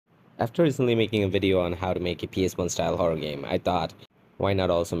After recently making a video on how to make a PS1 style horror game, I thought, why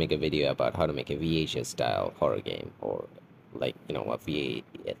not also make a video about how to make a VHS style horror game, or like, a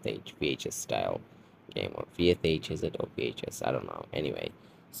VHS style game, or VFH is it, or VHS, I don't know. Anyway,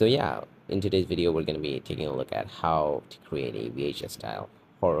 so yeah, in today's video, we're going to be taking a look at how to create a VHS style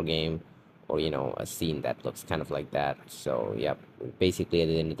horror game, or a scene that looks kind of like that. So yeah, basically at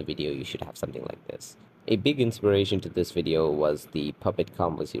the end of the video, you should have something like this. A big inspiration to this video was the Puppet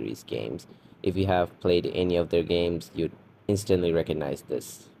Combo series games. If you have played any of their games, you'd instantly recognize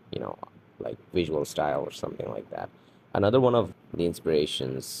this, like visual style or something like that. Another one of the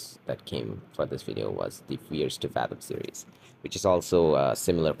inspirations that came for this video was the Fears to Fathom series, which is also a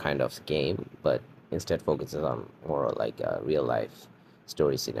similar kind of game, but instead focuses on more like a real life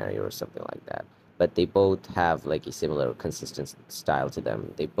story scenario or something like that. But they both have like a similar consistent style to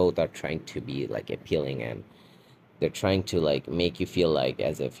them. They both are trying to be like appealing, and they're trying to like make you feel like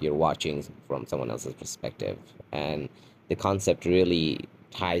as if you're watching from someone else's perspective. And the concept really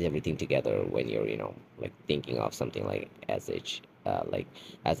ties everything together when you're like thinking of something like like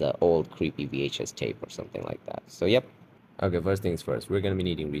as a old creepy VHS tape or something like that. So yep. Okay, first things first, we're going to be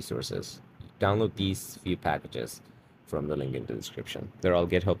needing resources. Download these few packages from the link in the description. They're all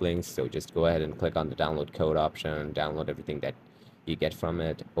GitHub links, so just go ahead and click on the download code option, download everything that you get from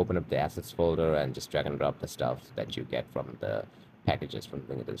it, open up the assets folder, and just drag and drop the stuff that you get from the packages from the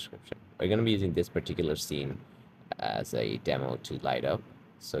link in the description. We're going to be using this particular scene as a demo to light up.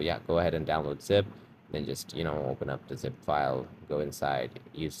 So yeah, go ahead and download zip, then just open up the zip file, go inside,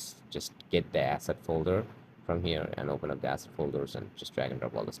 just get the asset folder from here and open up the asset folders and just drag and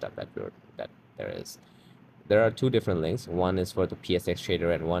drop all the stuff that there is. There are two different links. One is for the PSX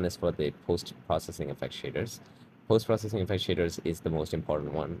shader and one is for the post-processing effect shaders. Post-processing effect shaders is the most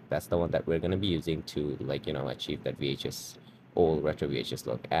important one. That's the one that we're going to be using to achieve that VHS, old retro VHS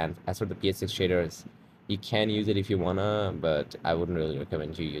look. And as for the PSX shaders, you can use it if you wanna, but I wouldn't really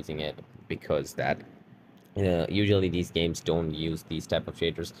recommend you using it because that usually these games don't use these type of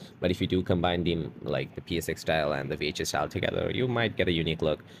shaders, but if you do combine them like the PSX style and the VHS style together, you might get a unique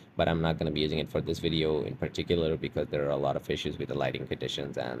look. But I'm not going to be using it for this video in particular because there are a lot of issues with the lighting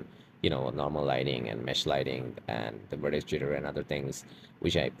conditions and normal lighting and mesh lighting and the vertex jitter and other things,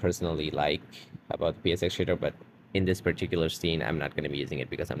 which I personally like about the PSX shader. But in this particular scene, I'm not going to be using it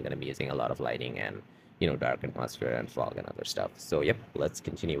because I'm going to be using a lot of lighting and dark atmosphere and fog and other stuff. So yep, let's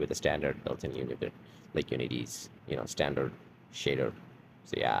continue with the standard built-in unit like Unity's standard shader.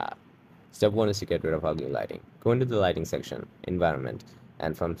 So yeah, step one is to get rid of ugly lighting. Go into the lighting section, environment,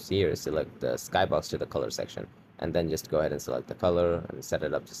 and from here select the skybox to the color section, and then just go ahead and select the color and set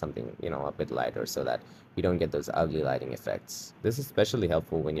it up to something a bit lighter so that you don't get those ugly lighting effects. This is especially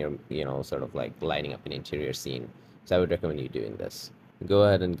helpful when you're sort of like lighting up an interior scene, so I would recommend you doing this. Go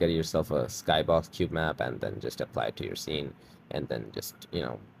ahead and get yourself a skybox cube map and then just apply it to your scene, and then just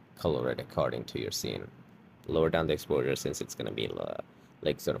color it according to your scene. Lower down the exposure since it's gonna be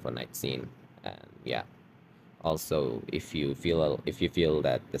like sort of a night scene. And yeah, also if you feel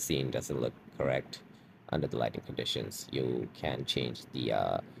that the scene doesn't look correct under the lighting conditions, you can change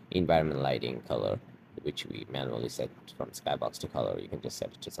the environment lighting color, which we manually set from skybox to color. You can just set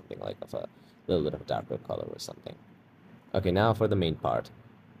it to something like of a little bit of a darker color or something. Okay, now for the main part.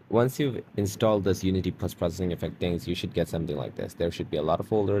 Once you've installed this Unity post-processing effect things, you should get something like this. There should be a lot of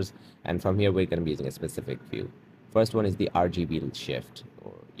folders, and from here we're going to be using a specific view. First one is the RGB shift,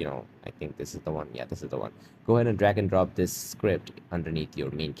 or I think this is the one. Yeah, this is the one. Go ahead and drag and drop this script underneath your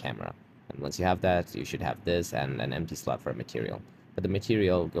main camera. And once you have that, you should have this and an empty slot for material. For the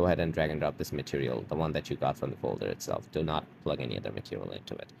material, go ahead and drag and drop this material, the one that you got from the folder itself. Do not plug any other material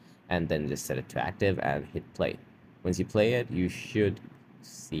into it. And then just set it to active and hit play. Once you play it, you should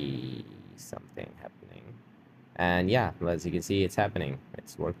see something happening, and yeah, as you can see, it's happening,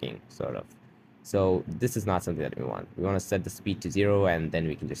 it's working sort of. So this is not something that we want. We want to set the speed to 0, and then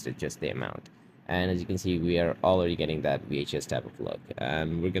we can just adjust the amount. And as you can see, we are already getting that VHS type of look,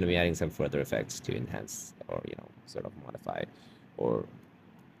 and we're going to be adding some further effects to enhance or sort of modify or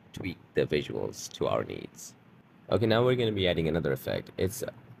tweak the visuals to our needs. Okay, now we're going to be adding another effect. It's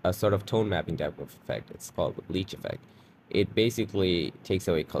a sort of tone mapping type of effect. It's called the bleach effect. It basically takes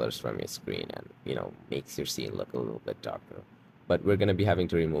away colors from your screen and makes your scene look a little bit darker. But we're going to be having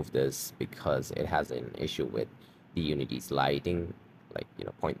to remove this because it has an issue with the Unity's lighting, like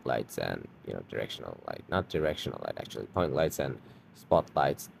point lights and directional light, not directional light actually, point lights and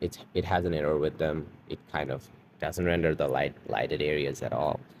spotlights. It has an error with them. It kind of doesn't render the lighted areas at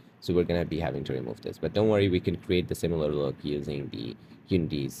all. So we're going to be having to remove this, but don't worry, we can create the similar look using the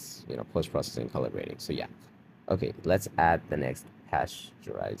Unity's post-processing color grading. So yeah. Okay, let's add the next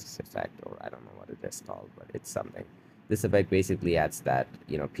pasteurize effect, or I don't know what it is called, but it's something. This effect basically adds that,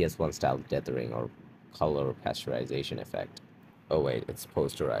 PS1 style dithering or color pasteurization effect. Oh wait, it's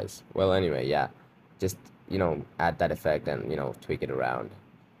posterize. Well, anyway, yeah, just add that effect and tweak it around.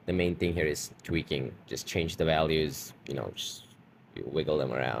 The main thing here is tweaking. Just change the values, just you wiggle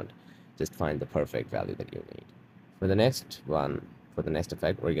them around. Just find the perfect value that you need. For the next one, for the next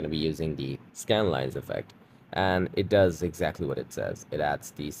effect, we're going to be using the scan lines effect. And it does exactly what it says. It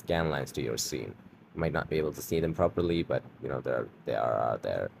adds the scan lines to your scene. You might not be able to see them properly, but they are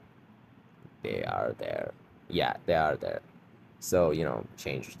there. They are there. Yeah, they are there. So,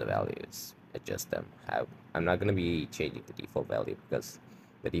 change the values, adjust them. I'm not going to be changing the default value because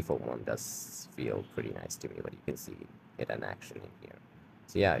the default one does feel pretty nice to me, but you can see it in action in here.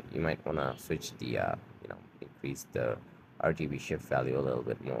 So yeah, you might want to switch the, increase the RGB shift value a little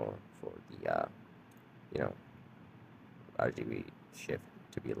bit more for the, you know, RGB shift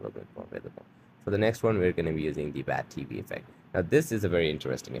to be a little bit more visible. For the next one, we're going to be using the bat TV effect. Now, this is a very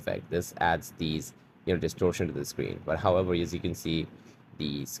interesting effect. This adds these, distortion to the screen. But however, as you can see,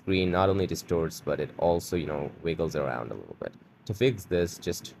 the screen not only distorts, but it also, wiggles around a little bit. To fix this,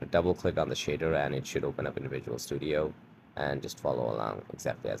 just double click on the shader and it should open up in Visual Studio and just follow along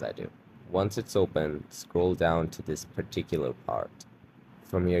exactly as I do. Once it's open, scroll down to this particular part.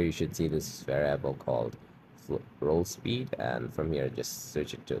 From here, you should see this variable called roll speed, and from here just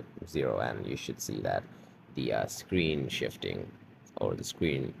switch it to 0 and you should see that the screen shifting or the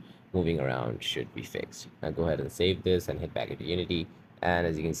screen moving around should be fixed. Now go ahead and save this and hit back into Unity, and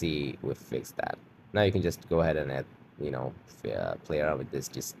as you can see, we've fixed that. Now you can just go ahead and add, play around with this,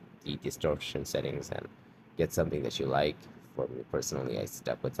 just the distortion settings, and get something that you like. For me personally, I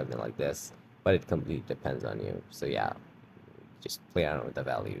stuck with something like this, but it completely depends on you. So yeah, just play around with the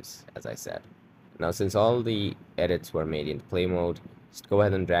values, as I said. Now, since all the edits were made in play mode, just go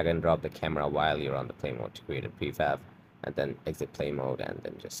ahead and drag and drop the camera while you're on the play mode to create a prefab, and then exit play mode, and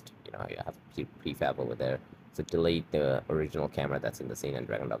then just, you have prefab over there. So delete the original camera that's in the scene and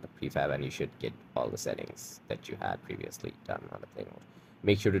drag and drop the prefab, and you should get all the settings that you had previously done on the play mode.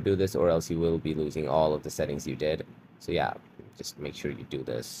 Make sure to do this, or else you will be losing all of the settings you did. So yeah, just make sure you do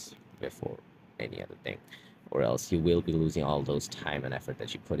this before any other thing, or else you will be losing all those time and effort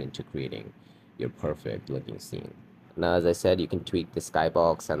that you put into creating your perfect looking scene. Now, as I said, you can tweak the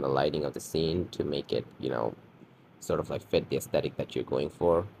skybox and the lighting of the scene to make it, sort of like fit the aesthetic that you're going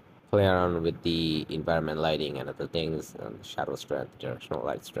for. Play around with the environment lighting and other things, and shadow strength, directional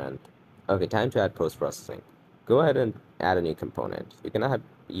light strength. Okay, time to add post-processing. Go ahead and add a new component.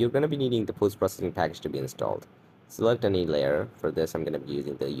 You're gonna be needing the post-processing package to be installed. Select any layer. For this, I'm gonna be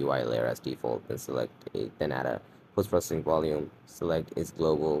using the UI layer as default. Then add a post-processing volume. Select is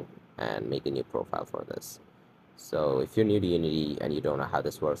global and make a new profile for this. So if you're new to Unity and you don't know how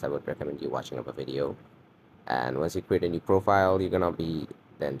this works, I would recommend you watching up a video. And once you create a new profile, you're gonna be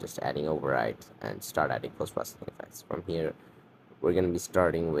then just adding override and start adding post-processing effects. From here, we're gonna be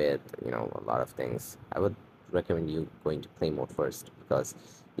starting with a lot of things. I would recommend you going to play mode first, because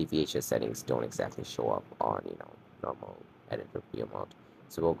the VHS settings don't exactly show up on normal editor view mode.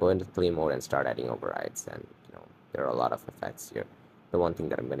 So we'll go into play mode and start adding overrides, and there are a lot of effects here. The one thing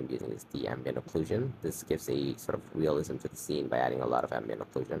that I'm going to be using is the ambient occlusion. This gives a sort of realism to the scene by adding a lot of ambient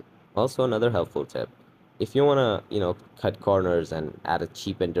occlusion. Also, another helpful tip: if you want to cut corners and add a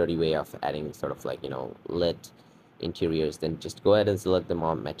cheap and dirty way of adding sort of like lit interiors, then just go ahead and select them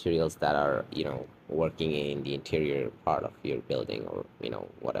on materials that are working in the interior part of your building, or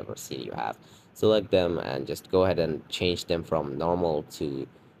whatever scene you have. Select them and just go ahead and change them from normal to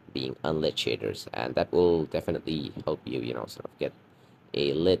being unlit shaders, and that will definitely help you sort of get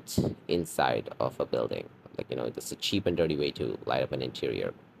a lit inside of a building. Like it's a cheap and dirty way to light up an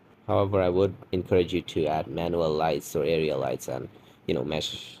interior. However, I would encourage you to add manual lights or area lights and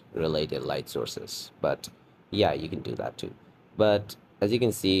mesh related light sources. But yeah, you can do that too. But as you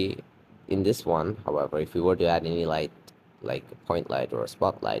can see in this one, however, if we were to add any light, like a point light or a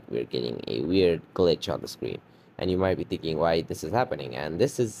spotlight, we're getting a weird glitch on the screen. And you might be thinking why this is happening, and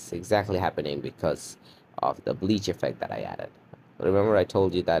this is exactly happening because of the bleach effect that I added. Remember, I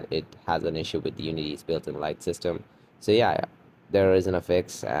told you that it has an issue with the Unity's built-in light system. So yeah, there isn't a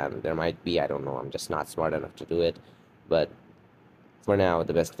fix, and there might be, I don't know, I'm just not smart enough to do it. But for now,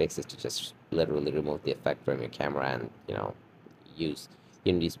 the best fix is to just literally remove the effect from your camera and use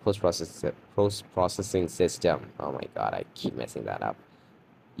Unity's post-processing system. Oh my god, I keep messing that up.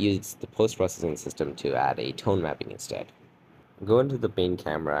 Use the post-processing system to add a tone mapping instead. Go into the main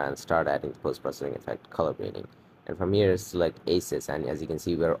camera and start adding the post-processing effect, color grading. And from here, select ACES, and as you can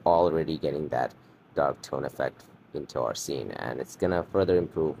see, we're already getting that dark tone effect into our scene, and it's gonna further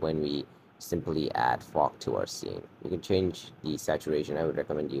improve when we simply add fog to our scene. You can change the saturation. I would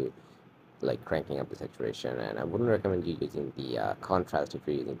recommend you like cranking up the saturation, and I wouldn't recommend you using the contrast if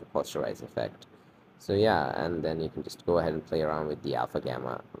you're using the posterize effect. So yeah, and then you can just go ahead and play around with the alpha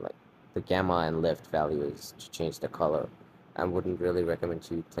gamma, like the gamma and lift values to change the color. I wouldn't really recommend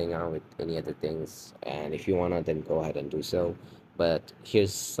you playing around with any other things, and if you wanna, then go ahead and do so. But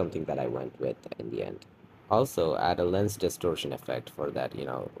here's something that I went with in the end. Also, add a lens distortion effect for that,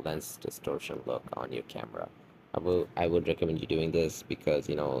 lens distortion look on your camera. I would recommend you doing this because,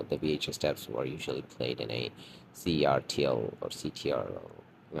 the VHS steps were usually played in a CRTL or CTR,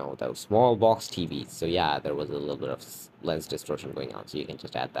 or, those small box TVs. So yeah, there was a little bit of lens distortion going on. So you can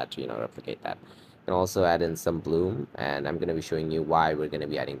just add that to, replicate that. You can also add in some bloom, and I'm going to be showing you why we're going to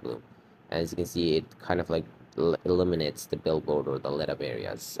be adding bloom. As you can see, it kind of like eliminates the billboard or the lit up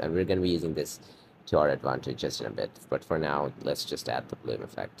areas, and we're going to be using this to our advantage just in a bit. But for now, let's just add the bloom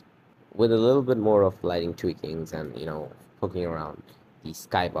effect with a little bit more of lighting tweakings and poking around the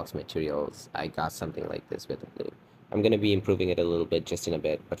skybox materials. I got something like this with the blue. I'm going to be improving it a little bit just in a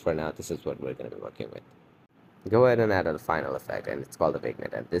bit, but for now this is what we're going to be working with. Go ahead and add a final effect, and it's called the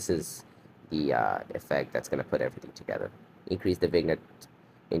vignette, and this is the effect that's going to put everything together. Increase the vignette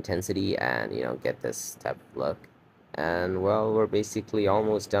intensity and get this type of look. And well, we're basically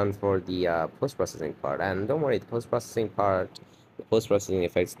almost done for the post-processing part. And don't worry, the post-processing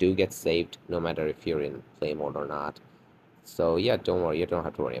effects do get saved no matter if you're in play mode or not. So yeah, don't worry, you don't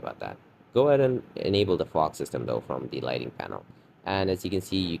have to worry about that. Go ahead and enable the fog system though from the lighting panel. And as you can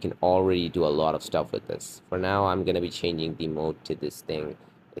see, you can already do a lot of stuff with this. For now, I'm going to be changing the mode to this thing,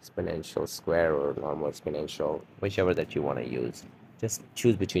 exponential square or normal exponential, whichever that you want to use. Just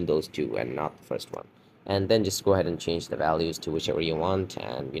choose between those two and not the first one. And then just go ahead and change the values to whichever you want,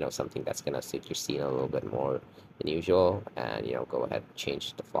 and something that's going to suit your scene a little bit more than usual. And go ahead and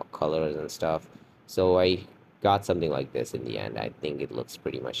change the fog colors and stuff. So I got something like this in the end. I think it looks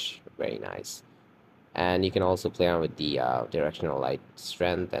pretty much very nice. And you can also play around with the directional light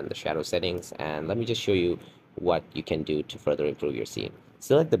strength and the shadow settings. And let me just show you what you can do to further improve your scene.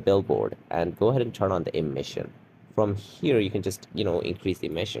 Select the billboard and go ahead and turn on the emission. From here you can just increase the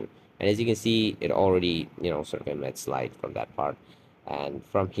emission, and as you can see, it already sort of emits light from that part. And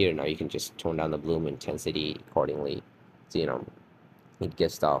from here now you can just tone down the bloom intensity accordingly, so it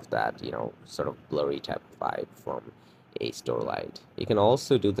gives off that sort of blurry type of vibe from a store light. You can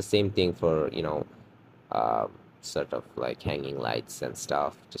also do the same thing for uh, sort of like hanging lights and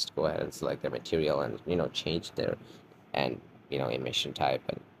stuff. Just go ahead and select the material and change their and emission type,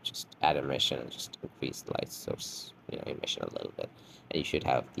 and just add emission and just increase the light source emission a little bit, and you should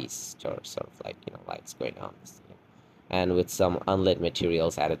have these sort of like lights going on. And with some unlit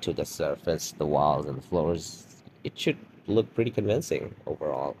materials added to the surface, the walls and the floors, it should look pretty convincing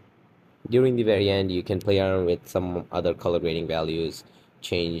overall. During the very end, you can play around with some other color grading values,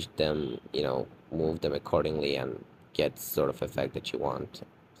 change them, move them accordingly, and get sort of effect that you want.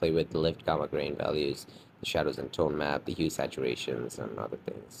 Play with the lift gamma grain values, the shadows and tone map, the hue saturations, and other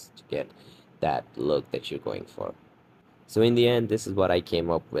things to get that look that you're going for. So in the end, this is what I came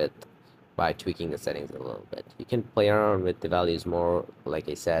up with by tweaking the settings a little bit. You can play around with the values more, like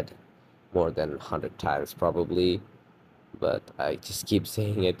I said, more than 100 times probably, but I just keep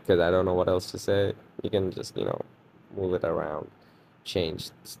saying it because I don't know what else to say. You can just, move it around,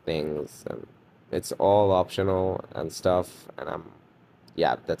 change things, and it's all optional and stuff. And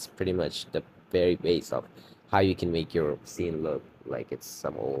yeah, that's pretty much the very base of how you can make your scene look like it's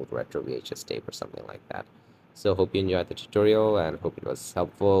some old retro VHS tape or something like that. So hope you enjoyed the tutorial and hope it was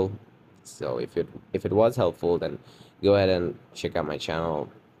helpful. So if it was helpful, then go ahead and check out my channel.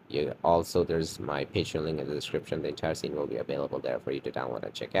 There's my Patreon link in the description. The entire scene will be available there for you to download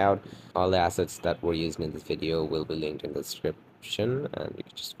and check out. All the assets that were used in this video will be linked in the description, and you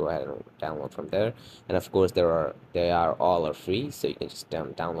can just go ahead and download from there. And of course, they are all free, so you can just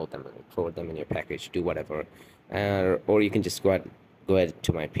download them and record them in your package, do whatever. Or you can just go ahead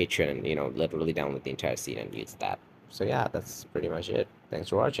to my Patreon and literally download the entire scene and use that. So yeah, that's pretty much it. Thanks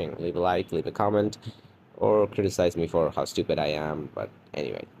for watching. Leave a like, leave a comment, or criticize me for how stupid I am. But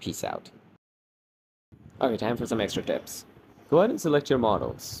anyway, peace out. Okay, time for some extra tips. Go ahead and select your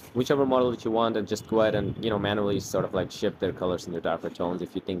models, whichever model that you want, and just go ahead and manually sort of like shift their colors into darker tones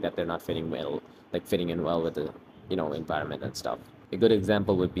if you think that they're not fitting in well with the environment and stuff. A good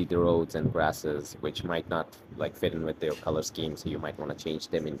example would be the roads and grasses, which might not fit in with their color scheme, so you might want to change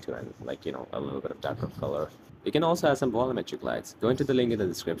them into a little bit of darker color. You can also add some volumetric lights. Go into the link in the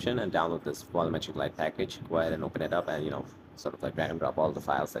description and download this volumetric light package. Go ahead and open it up and sort of like drag and drop all the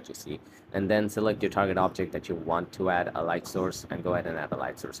files that you see, and then select your target object that you want to add a light source, and go ahead and add a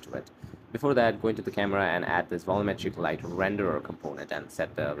light source to it. Before that, go into the camera and add this volumetric light renderer component and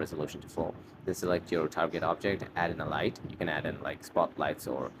set the resolution to full. Then select your target object, add in a light. You can add in like spotlights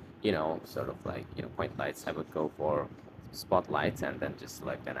or, sort of like, point lights. I would go for spotlights and then just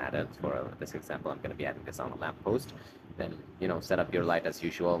select and add it. For this example, I'm going to be adding this on a lamppost. Then, set up your light as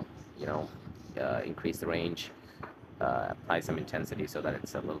usual, increase the range, apply some intensity so that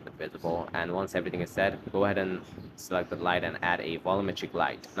it's a little bit visible. And once everything is set, go ahead and select the light and add a volumetric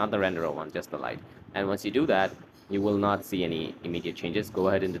light, not the renderer one, just the light. And once you do that, you will not see any immediate changes. Go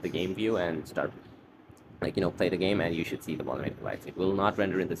ahead into the game view and start, play the game, and you should see the volumetric lights. It will not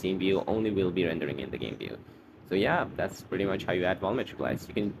render in the scene view, only will be rendering in the game view. So yeah, that's pretty much how you add volumetric lights.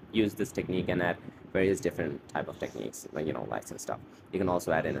 You can use this technique and add various different type of techniques, like, lights and stuff. You can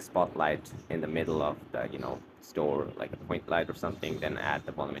also add in a spotlight in the middle of the, store, like a point light or something, then add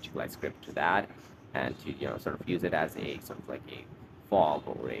the volumetric light script to that, and to, sort of use it as a sort of like a fog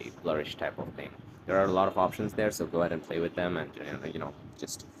or a blurrish type of thing. There are a lot of options there, so go ahead and play with them, and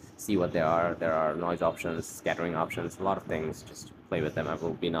just see what they are. There are noise options, scattering options, a lot of things. Just play with them. I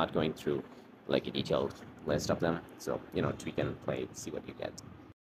will be not going through like a detailed list of them, so tweak and play, see what you get.